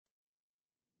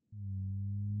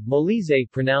Molise,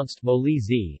 pronounced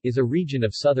Molise, is a region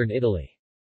of southern Italy.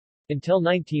 Until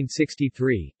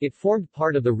 1963, it formed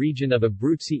part of the region of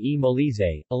Abruzzi e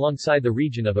Molise, alongside the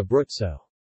region of Abruzzo.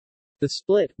 The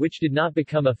split, which did not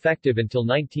become effective until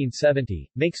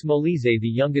 1970, makes Molise the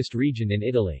youngest region in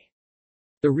Italy.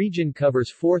 The region covers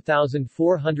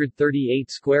 4,438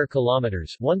 square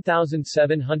kilometers,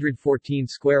 1,714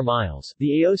 square miles.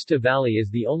 The Aosta Valley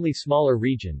is the only smaller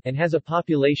region and has a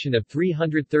population of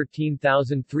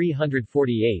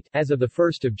 313,348 as of the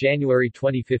 1st of January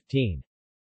 2015.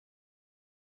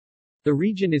 The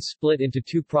region is split into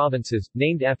two provinces,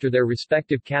 named after their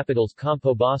respective capitals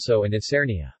Campobasso and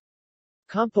Isernia.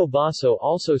 Campobasso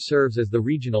also serves as the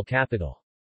regional capital.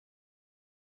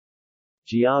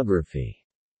 Geography.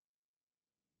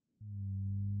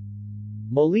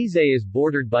 Molise is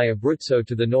bordered by Abruzzo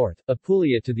to the north,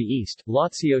 Apulia to the east,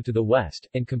 Lazio to the west,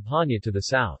 and Campania to the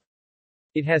south.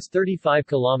 It has 35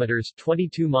 kilometers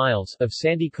 22 miles of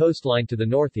sandy coastline to the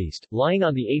northeast, lying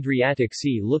on the Adriatic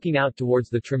Sea looking out towards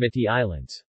the Tremiti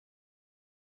Islands.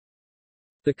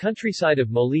 The countryside of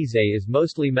Molise is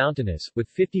mostly mountainous,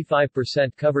 with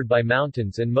 55% covered by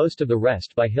mountains and most of the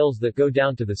rest by hills that go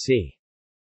down to the sea.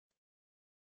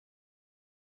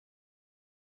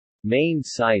 Main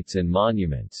sites and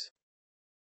monuments.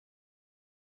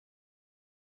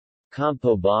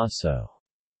 Campobasso,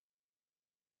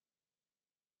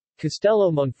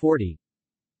 Castello Monforte,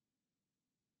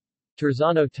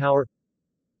 Terzano Tower,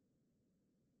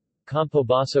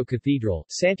 Campobasso Cathedral,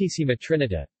 Santissima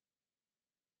Trinita,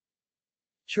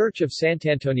 Church of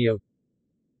Sant'Antonio,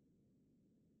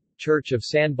 Church of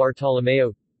San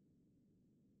Bartolomeo,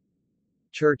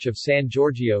 Church of San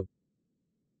Giorgio,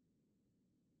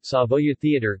 Savoia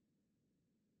Theatre,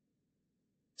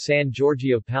 San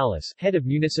Giorgio Palace, head of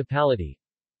municipality,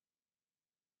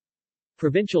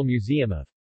 Provincial Museum of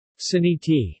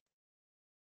Saniti,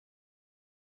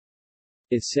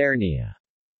 Isernia,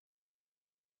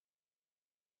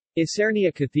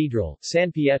 Isernia Cathedral,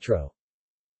 San Pietro,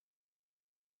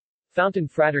 Fountain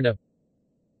Fraterna,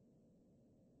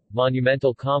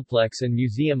 Monumental Complex and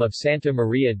Museum of Santa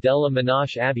Maria della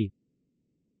Menoche Abbey,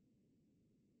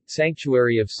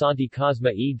 Sanctuary of Santi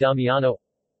Cosma e Damiano,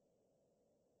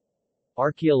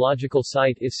 Archaeological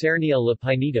Site Isernia La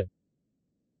Pineta,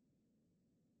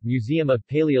 Museum of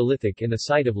Paleolithic in the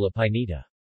site of La Pineta.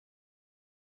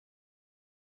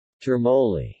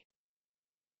 Termoli,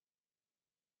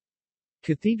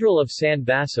 Cathedral of San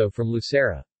Basso from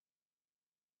Lucera,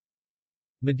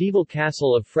 Medieval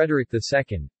Castle of Frederick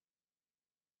II,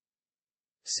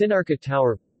 Sinarca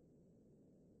Tower,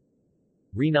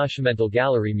 Rinascimental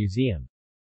Gallery Museum.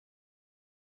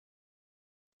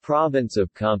 Province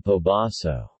of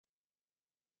Campobasso,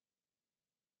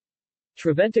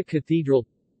 Treventa Cathedral,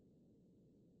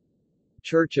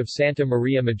 Church of Santa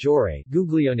Maria Maggiore,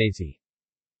 Guglielonesi,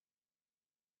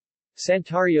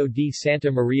 Santuario di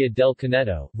Santa Maria del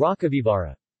Canneto,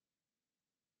 Roccavivara,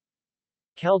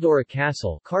 Caldora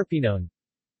Castle, Carpinone,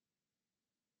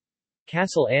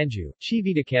 Castle Angiu,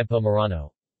 Civitacampo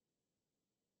Murano,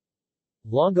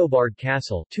 Longobard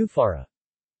Castle, Tufara,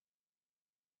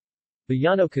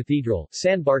 Baiano Cathedral,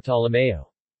 San Bartolomeo,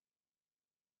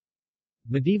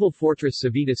 Medieval Fortress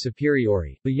Civita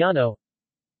Superiore, Baiano,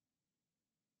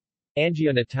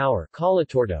 Angiona Tower,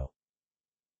 Colletorto,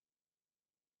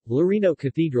 Larino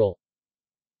Cathedral,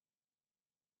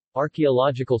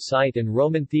 Archaeological Site and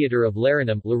Roman Theatre of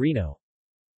Larinum, Larino,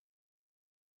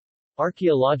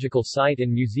 Archaeological Site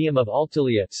and Museum of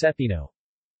Altilia, Sepino,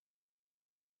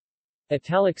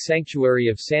 Italic Sanctuary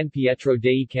of San Pietro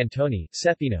dei Cantoni,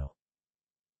 Sepino,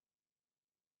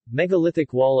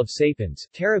 Megalithic Wall of Sapins,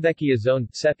 Terravecchia Zone,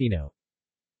 Sepino,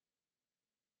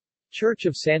 Church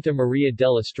of Santa Maria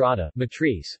della Strada,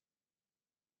 Matrice,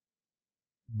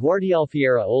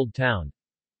 Guardialfiera Old Town,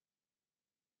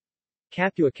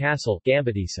 Capua Castle,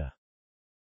 Gambadisa.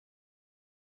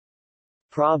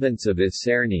 Province of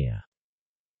Isernia,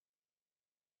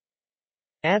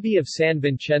 Abbey of San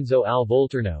Vincenzo al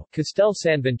Volturno, Castel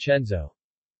San Vincenzo,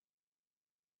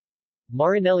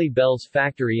 Marinelli Bells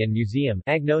Factory and Museum,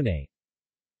 Agnone,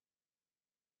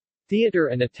 Theatre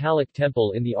and Italic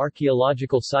Temple in the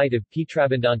archaeological site of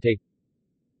Pietrabondante,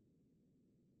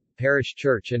 Parish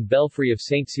Church and Belfry of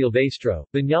St. Silvestro,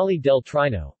 Bagnali del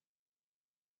Trino,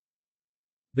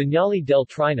 Bagnali del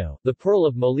Trino, the Pearl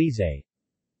of Molise,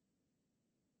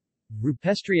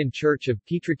 Rupestrian Church of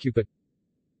Pietracupa,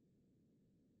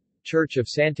 Church of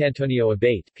Sant'Antonio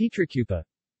Abate, Pietracupa,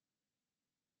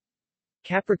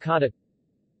 Capricotta,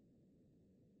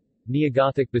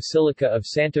 Neogothic Basilica of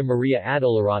Santa Maria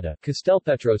Addolorata,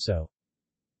 Castelpetroso,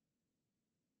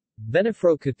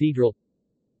 Venafro Cathedral,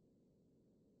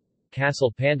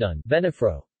 Castle Pandun,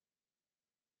 Benefro.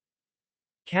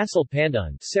 Castle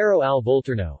Pandun, Cerro al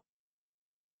Volturno.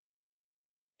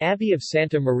 Abbey of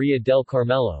Santa Maria del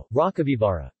Carmelo,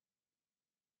 Roccavivara.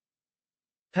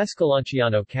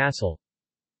 Pescolanciano Castle.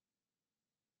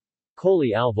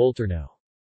 Colli al Volturno.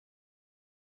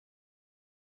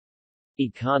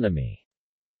 Economy.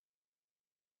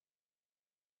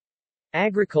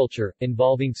 Agriculture,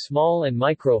 involving small and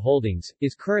micro holdings,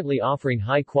 is currently offering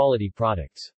high-quality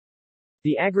products.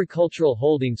 The agricultural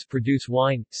holdings produce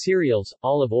wine, cereals,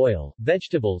 olive oil,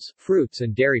 vegetables, fruits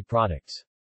and dairy products.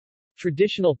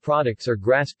 Traditional products are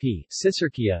grass pea,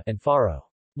 cicerchia, and faro.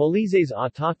 Molise's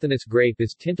autochthonous grape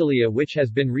is Tintalia, which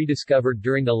has been rediscovered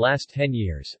during the last 10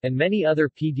 years, and many other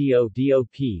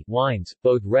PDO-DOP wines,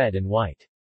 both red and white.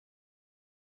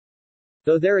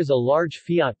 Though there is a large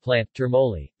fiat plant,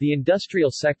 Termoli, the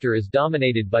industrial sector is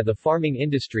dominated by the farming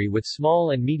industry with small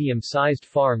and medium-sized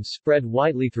farms spread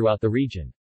widely throughout the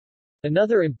region.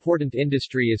 Another important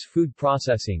industry is food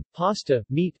processing. Pasta,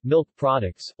 meat, milk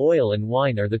products, oil and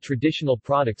wine are the traditional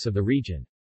products of the region.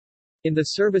 In the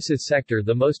services sector,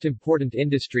 the most important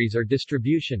industries are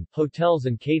distribution, hotels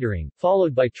and catering,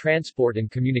 followed by transport and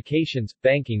communications,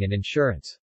 banking and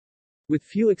insurance. With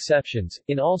few exceptions,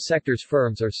 in all sectors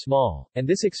firms are small, and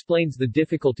this explains the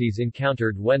difficulties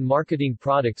encountered when marketing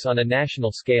products on a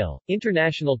national scale.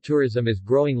 International tourism is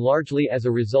growing largely as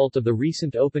a result of the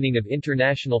recent opening of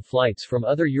international flights from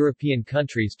other European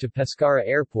countries to Pescara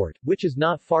Airport, which is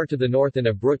not far to the north in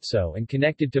Abruzzo and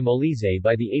connected to Molise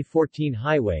by the A14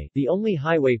 highway, the only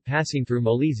highway passing through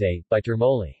Molise, by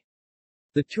Termoli.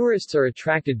 The tourists are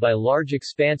attracted by large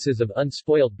expanses of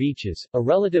unspoilt beaches, a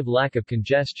relative lack of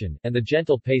congestion, and the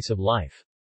gentle pace of life.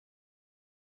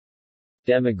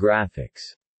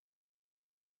 Demographics.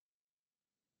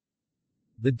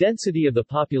 The density of the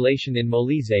population in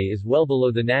Molise is well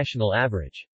below the national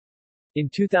average. In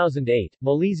 2008,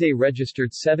 Molise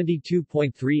registered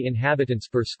 72.3 inhabitants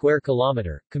per square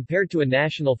kilometer, compared to a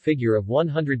national figure of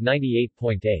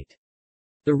 198.8.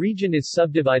 The region is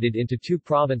subdivided into two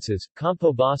provinces,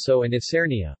 Campobasso and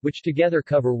Isernia, which together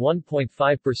cover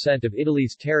 1.5% of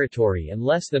Italy's territory and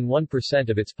less than 1%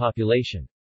 of its population.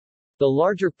 The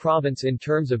larger province in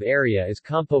terms of area is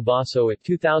Campobasso at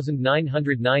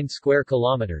 2,909 square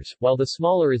kilometers, while the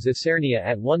smaller is Isernia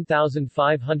at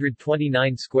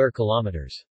 1,529 square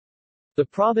kilometers. The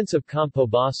province of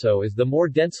Campobasso is the more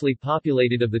densely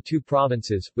populated of the two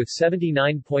provinces, with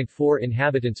 79.4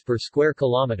 inhabitants per square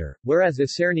kilometer, whereas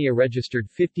Isernia registered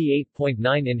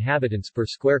 58.9 inhabitants per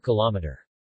square kilometer.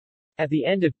 At the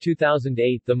end of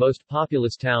 2008, the most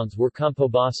populous towns were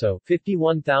Campobasso,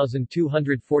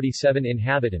 51,247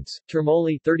 inhabitants,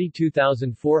 Termoli,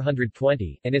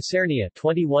 32,420, and Isernia,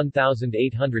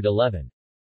 21,811.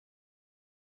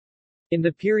 In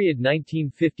the period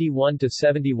 1951 to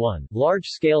 71,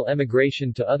 large-scale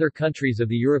emigration to other countries of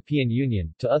the European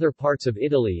Union, to other parts of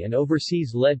Italy and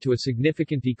overseas led to a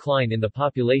significant decline in the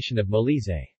population of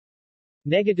Molise.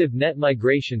 Negative net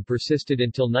migration persisted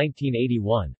until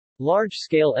 1981.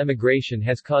 Large-scale emigration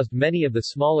has caused many of the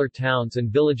smaller towns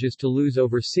and villages to lose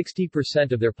over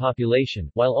 60% of their population,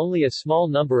 while only a small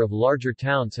number of larger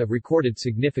towns have recorded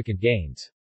significant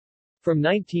gains. From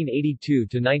 1982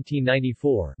 to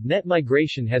 1994, net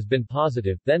migration has been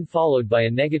positive, then followed by a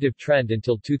negative trend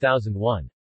until 2001.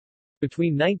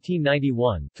 Between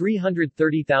 1991,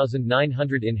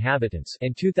 330,900 inhabitants,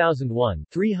 and 2001,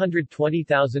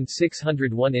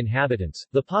 320,601 inhabitants,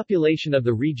 the population of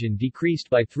the region decreased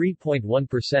by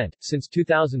 3.1%. Since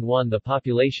 2001, the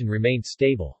population remained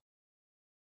stable.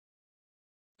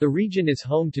 The region is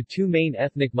home to two main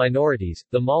ethnic minorities,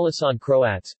 the Molisan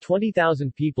Croats,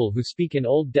 20,000 people who speak an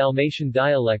Old Dalmatian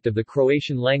dialect of the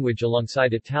Croatian language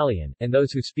alongside Italian, and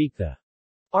those who speak the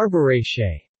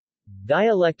Arbëreshe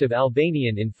dialect of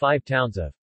Albanian in 5 towns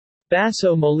of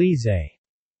Basso Molise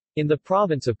in the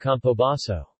province of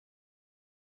Campobasso.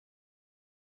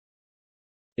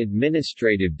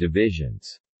 Administrative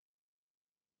divisions.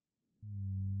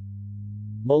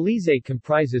 Molise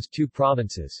comprises 2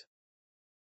 provinces.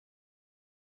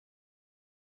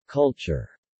 Culture.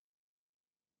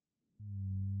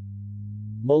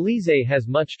 Molise has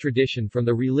much tradition from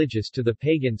the religious to the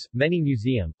pagans, many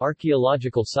museum,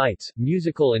 archaeological sites,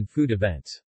 musical and food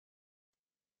events.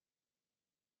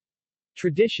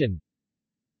 Tradition.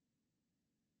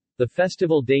 The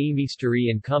Festival dei Misteri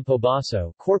in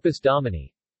Campobasso, Corpus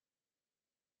Domini.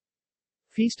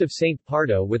 Feast of Saint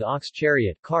Pardo with ox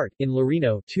chariot, cart, in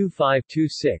Larino,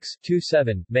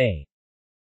 2526-27, May.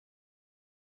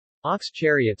 Ox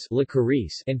chariots, La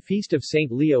Carice, and Feast of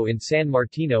Saint Leo in San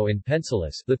Martino in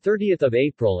Pensalis, the 30th of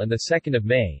April and the 2nd of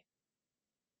May.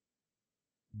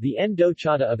 The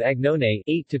Ndochata of Agnone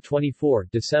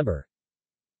 8–24 December.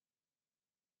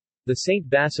 The Saint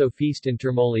Basso Feast in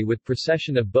Termoli with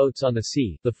procession of boats on the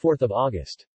sea, 4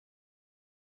 August.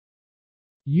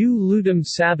 U Ludum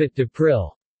Sabbat d'April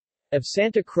of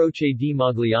Santa Croce di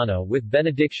Magliano with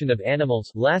benediction of animals,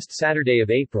 last Saturday of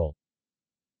April.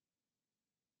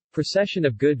 Procession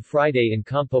of Good Friday in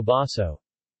Campobasso.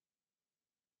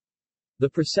 The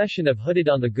procession of Hooded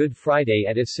on the Good Friday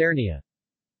at Isernia.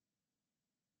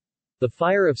 The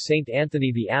Fire of Saint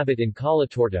Anthony the Abbot in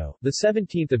Colatorto, the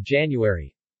 17th of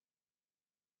January.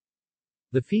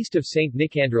 The Feast of Saint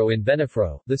Nicandro in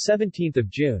Venafro, the 17th of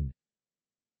June.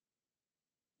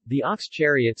 The Ox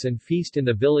Chariots and Feast in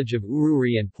the village of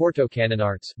Ururi and Porto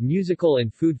Canonarts, musical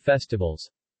and food festivals.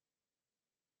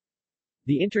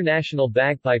 The International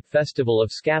Bagpipe Festival of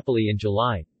Scapoli in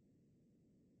July.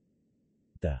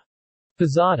 The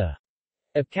Pizzata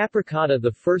of Capricata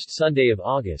the first Sunday of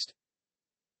August.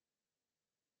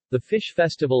 The Fish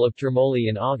Festival of Termoli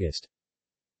in August.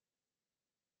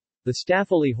 The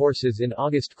Staffoli Horses in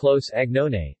August Close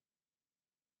Agnone.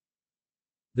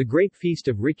 The Grape Feast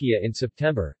of Riccia in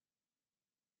September.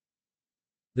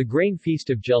 The Grain Feast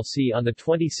of Gelsi on the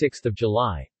 26th of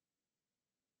July.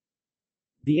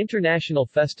 The International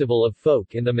Festival of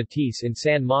Folk in the Matisse in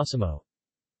San Massimo.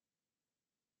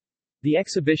 The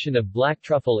Exhibition of Black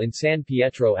Truffle in San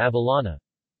Pietro Avellana.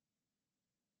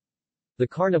 The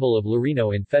Carnival of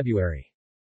Lorino in February.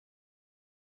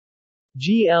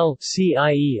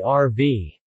 GLCIERV.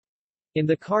 In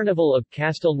the Carnival of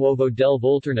Castelnuovo del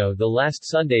Volturno the last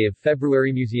Sunday of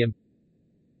February. Museum.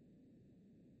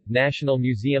 National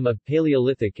Museum of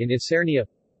Paleolithic in Isernia.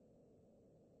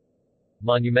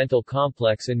 Monumental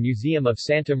Complex and Museum of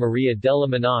Santa Maria della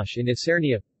Manache in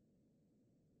Isernia.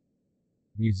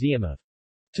 Museum of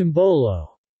Tombolo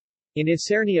in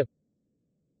Isernia.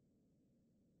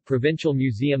 Provincial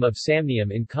Museum of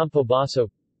Samnium in Campobasso.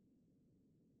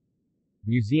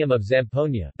 Museum of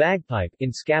Zamponia Bagpipe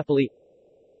in Scapoli.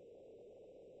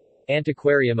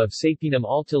 Antiquarium of Sapinum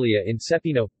Altilia in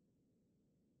Sepino.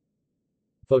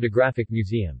 Photographic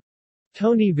Museum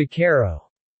Tony Vaccaro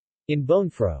in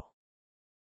Bonfro.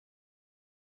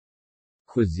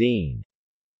 Cuisine.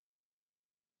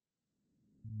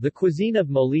 The cuisine of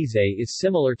Molise is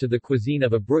similar to the cuisine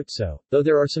of Abruzzo, though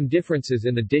there are some differences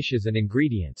in the dishes and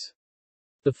ingredients.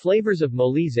 The flavors of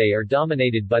Molise are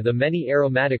dominated by the many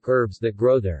aromatic herbs that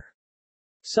grow there.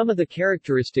 Some of the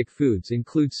characteristic foods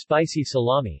include spicy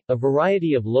salami, a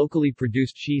variety of locally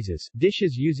produced cheeses,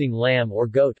 dishes using lamb or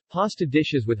goat, pasta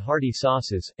dishes with hearty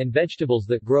sauces, and vegetables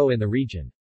that grow in the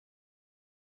region.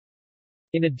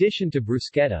 In addition to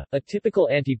bruschetta, a typical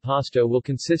antipasto will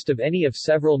consist of any of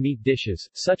several meat dishes,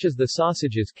 such as the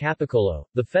sausages capicola,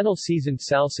 the fennel-seasoned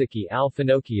salsicchi al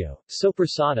finocchio,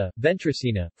 soppressata,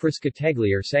 ventricina,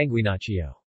 friscategli or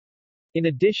sanguinaccio. In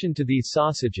addition to these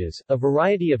sausages, a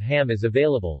variety of ham is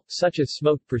available, such as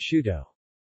smoked prosciutto.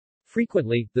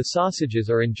 Frequently, the sausages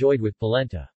are enjoyed with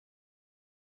polenta.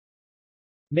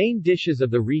 Main dishes of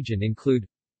the region include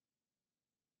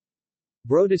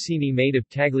Brotticini made of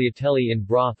tagliatelle in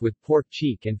broth with pork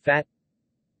cheek and fat.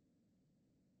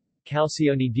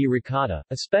 Calzioni di ricotta,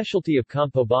 a specialty of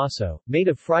Campobasso, made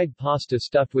of fried pasta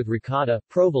stuffed with ricotta,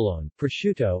 provolone,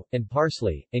 prosciutto, and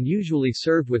parsley, and usually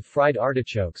served with fried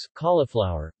artichokes,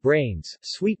 cauliflower, brains,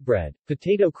 sweetbread,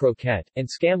 potato croquette, and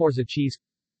scamorza cheese.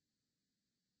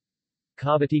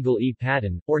 Cavatigal e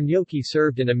patin, or gnocchi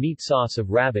served in a meat sauce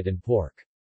of rabbit and pork.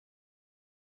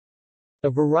 A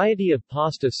variety of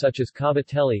pasta such as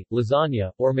cavatelli,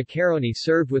 lasagna, or macaroni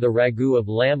served with a ragu of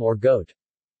lamb or goat.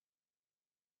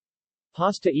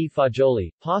 Pasta e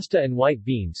fagioli, pasta and white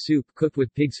bean soup cooked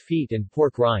with pig's feet and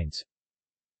pork rinds.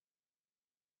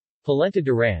 Polenta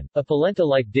Duran, a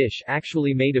polenta-like dish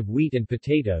actually made of wheat and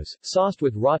potatoes, sauced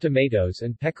with raw tomatoes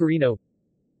and pecorino.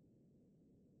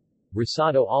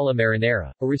 Risotto alla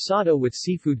marinara, a risotto with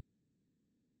seafood.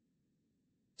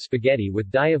 Spaghetti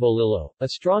with diavolillo, a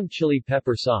strong chili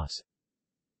pepper sauce.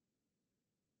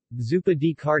 Zuppa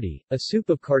di cardi, a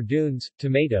soup of cardoons,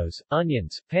 tomatoes,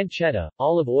 onions, pancetta,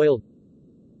 olive oil.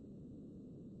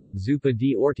 Zuppa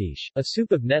di ortiche, a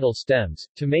soup of nettle stems,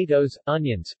 tomatoes,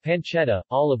 onions, pancetta,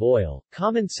 olive oil.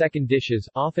 Common second dishes,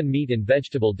 often meat and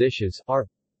vegetable dishes, are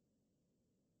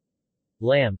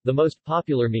lamb, the most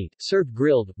popular meat, served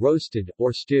grilled, roasted,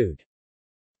 or stewed.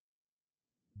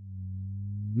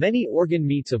 Many organ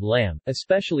meats of lamb,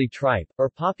 especially tripe, are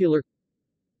popular.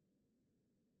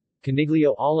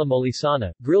 Coniglio alla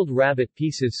molisana, grilled rabbit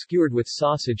pieces skewered with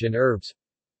sausage and herbs.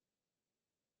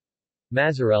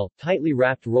 Mozzarella, tightly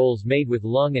wrapped rolls made with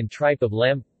lung and tripe of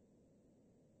lamb.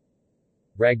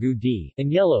 ragu di,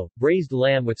 agnello, braised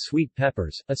lamb with sweet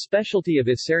peppers, a specialty of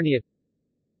Isernia.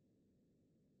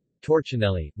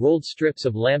 Torcinelli, rolled strips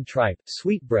of lamb tripe,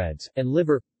 sweetbreads, and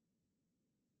liver.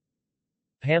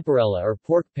 Pamparella or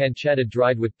pork pancetta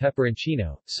dried with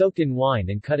peperoncino, soaked in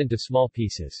wine and cut into small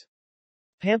pieces.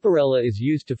 Pamparella is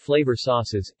used to flavor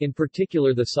sauces, in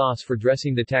particular the sauce for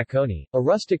dressing the tacconi, a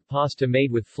rustic pasta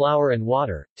made with flour and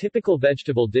water. Typical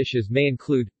vegetable dishes may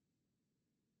include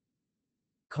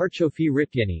carciofi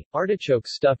ripieni,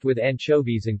 artichokes stuffed with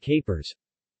anchovies and capers,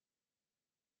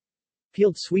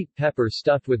 peeled sweet peppers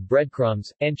stuffed with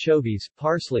breadcrumbs, anchovies,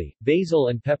 parsley, basil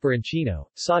and peperoncino,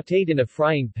 sautéed in a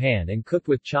frying pan and cooked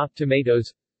with chopped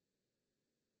tomatoes.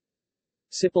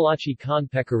 Cipollacci con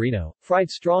pecorino, fried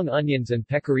strong onions and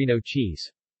pecorino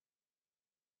cheese.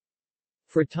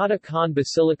 Frittata con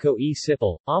basilico e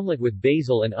cipolle, omelette with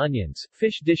basil and onions.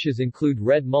 Fish dishes include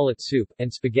red mullet soup,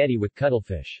 and spaghetti with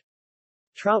cuttlefish.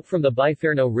 Trout from the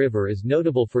Biferno River is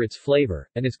notable for its flavor,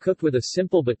 and is cooked with a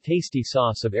simple but tasty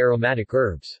sauce of aromatic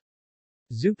herbs.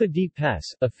 Zuppa di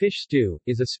pesce, a fish stew,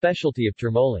 is a specialty of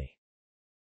Termoli.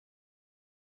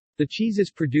 The cheeses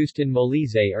produced in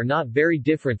Molise are not very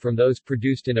different from those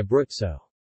produced in Abruzzo.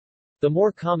 The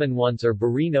more common ones are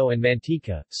Barino and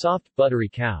Manteca, soft, buttery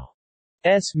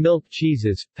cow's milk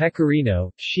cheeses,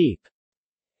 Pecorino, sheep.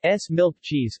 S milk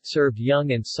cheese, served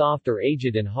young and soft or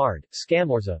aged and hard,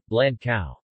 Scamorza, bland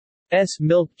cow's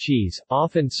milk cheese,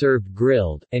 often served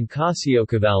grilled, and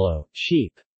Caciocavallo,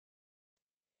 sheep's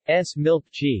milk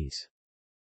cheese.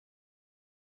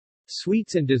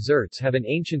 Sweets and desserts have an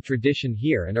ancient tradition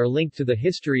here and are linked to the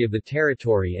history of the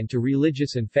territory and to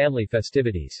religious and family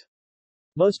festivities.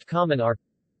 Most common are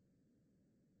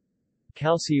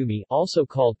calciumi, also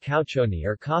called caucioni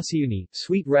or cassiuni,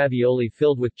 sweet ravioli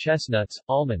filled with chestnuts,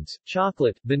 almonds,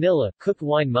 chocolate, vanilla, cooked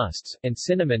wine musts, and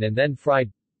cinnamon and then fried.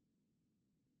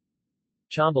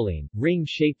 Ciambolline,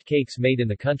 ring-shaped cakes made in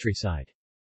the countryside.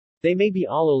 They may be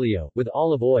all'olio, with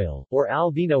olive oil, or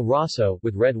al vino rosso,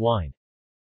 with red wine.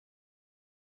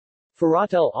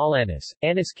 Ferratel all'anise,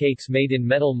 anise cakes made in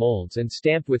metal molds and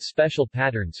stamped with special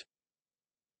patterns.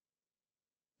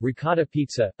 Ricotta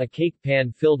pizza, a cake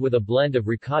pan filled with a blend of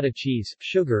ricotta cheese,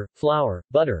 sugar, flour,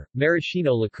 butter,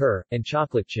 maraschino liqueur, and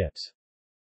chocolate chips.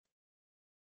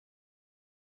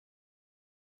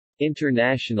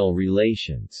 International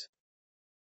relations.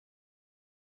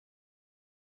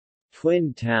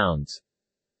 Twin towns.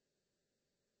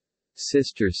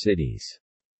 Sister cities.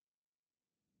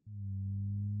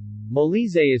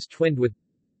 Molise is twinned with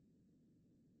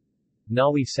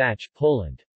Nowy Sącz,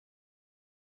 Poland.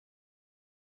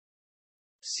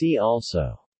 See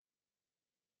also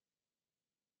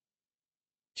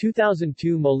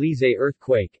 2002 Molise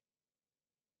earthquake.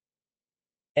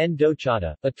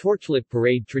 Ndochata, a torchlit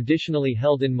parade traditionally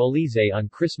held in Molise on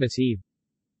Christmas Eve.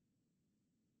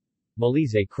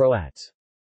 Molise Croats.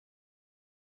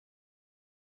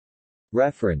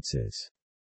 References.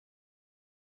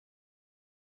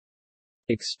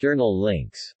 External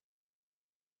links.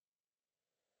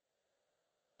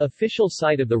 Official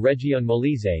site of the Regione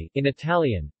Molise, in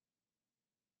Italian.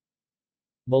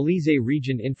 Molise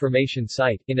Region Information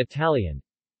Site, in Italian.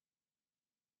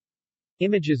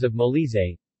 Images of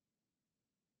Molise.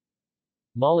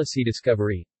 Molise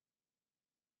Discovery.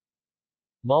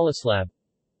 Molislab.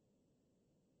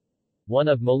 One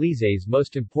of Molise's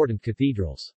most important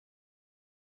cathedrals.